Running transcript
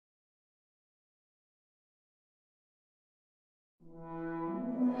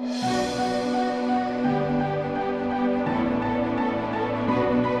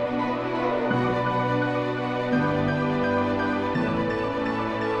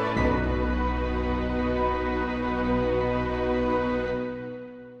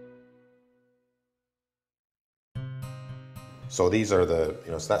So these are the,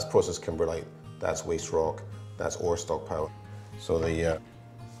 so that's processed kimberlite, that's waste rock, that's ore stockpile. So the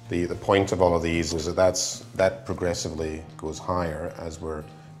point of all of these is that progressively goes higher as we're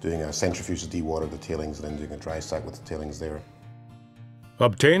doing a centrifuge to dewater the tailings and then doing a dry stack with the tailings there.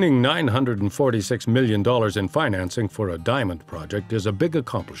 Obtaining $946 million in financing for a diamond project is a big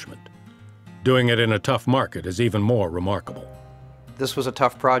accomplishment. Doing it in a tough market is even more remarkable. This was a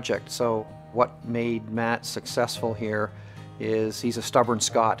tough project, so what made Matt successful here is he's a stubborn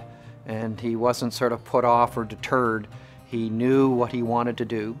Scot, and he wasn't sort of put off or deterred. He knew what he wanted to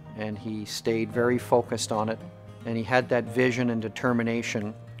do, and he stayed very focused on it, and he had that vision and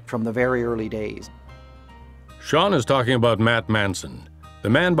determination from the very early days. Sean is talking about Matt Manson, the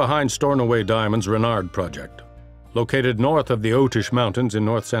man behind Stornoway Diamond's Renard project, located north of the Otish Mountains in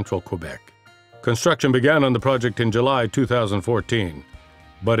north-central Quebec. Construction began on the project in July 2014,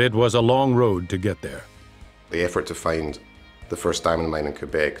 but it was a long road to get there. The effort to find the first diamond mine in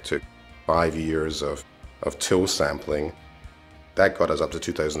Quebec took 5 years of till sampling. That got us up to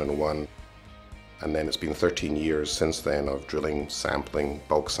 2001, and then it's been 13 years since then of drilling, sampling,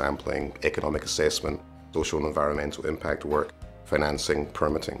 bulk sampling, economic assessment, social and environmental impact work, financing,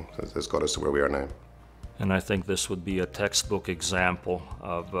 permitting. It's got us to where we are now. And I think this would be a textbook example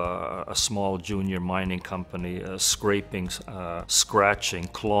of a small junior mining company scraping, scratching,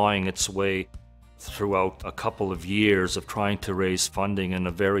 clawing its way throughout a couple of years of trying to raise funding in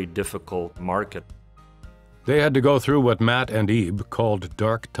a very difficult market. They had to go through what Matt and Ebe called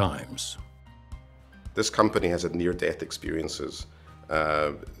dark times. This company has had near-death experiences.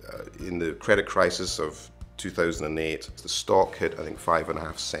 In the credit crisis of 2008, the stock hit, I think,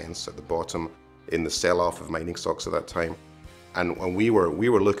 5.5 cents at the bottom in the sell-off of mining stocks at that time. And when we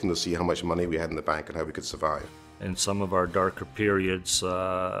were looking to see how much money we had in the bank and how we could survive. In some of our darker periods,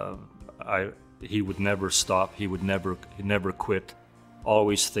 he would never stop, he'd never quit,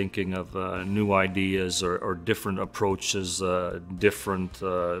 always thinking of new ideas or different approaches, different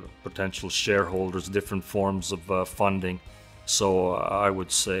potential shareholders, different forms of funding. So I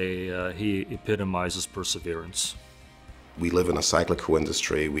would say he epitomizes perseverance. We live in a cyclical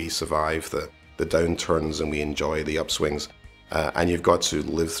industry. We survive the downturns and we enjoy the upswings, and you've got to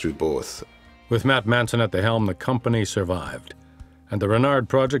live through both. With Matt Manson at the helm, the company survived, and the Renard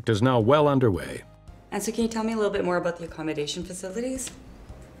project is now well underway. And so can you tell me a little bit more about the accommodation facilities?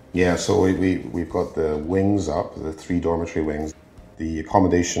 Yeah, so we've got the wings up, the 3 dormitory wings. The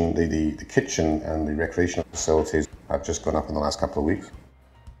accommodation, the kitchen and the recreational facilities have just gone up in the last couple of weeks.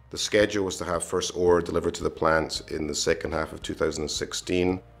 The schedule was to have first ore delivered to the plant in the second half of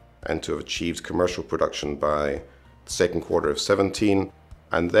 2016 and to have achieved commercial production by the second quarter of 17.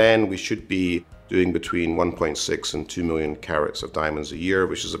 And then we should be doing between 1.6 and 2 million carats of diamonds a year,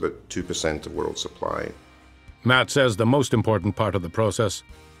 which is about 2% of world supply. Matt says the most important part of the process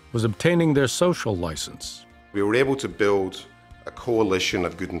was obtaining their social license. We were able to build a coalition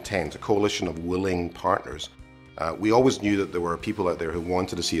of good intent, a coalition of willing partners. We always knew that there were people out there who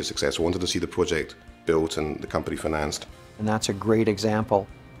wanted to see a success, wanted to see the project built and the company financed. And that's a great example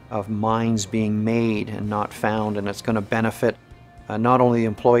of mines being made and not found, and it's going to benefit not only the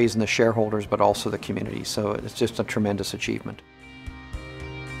employees and the shareholders, but also the community. So it's just a tremendous achievement.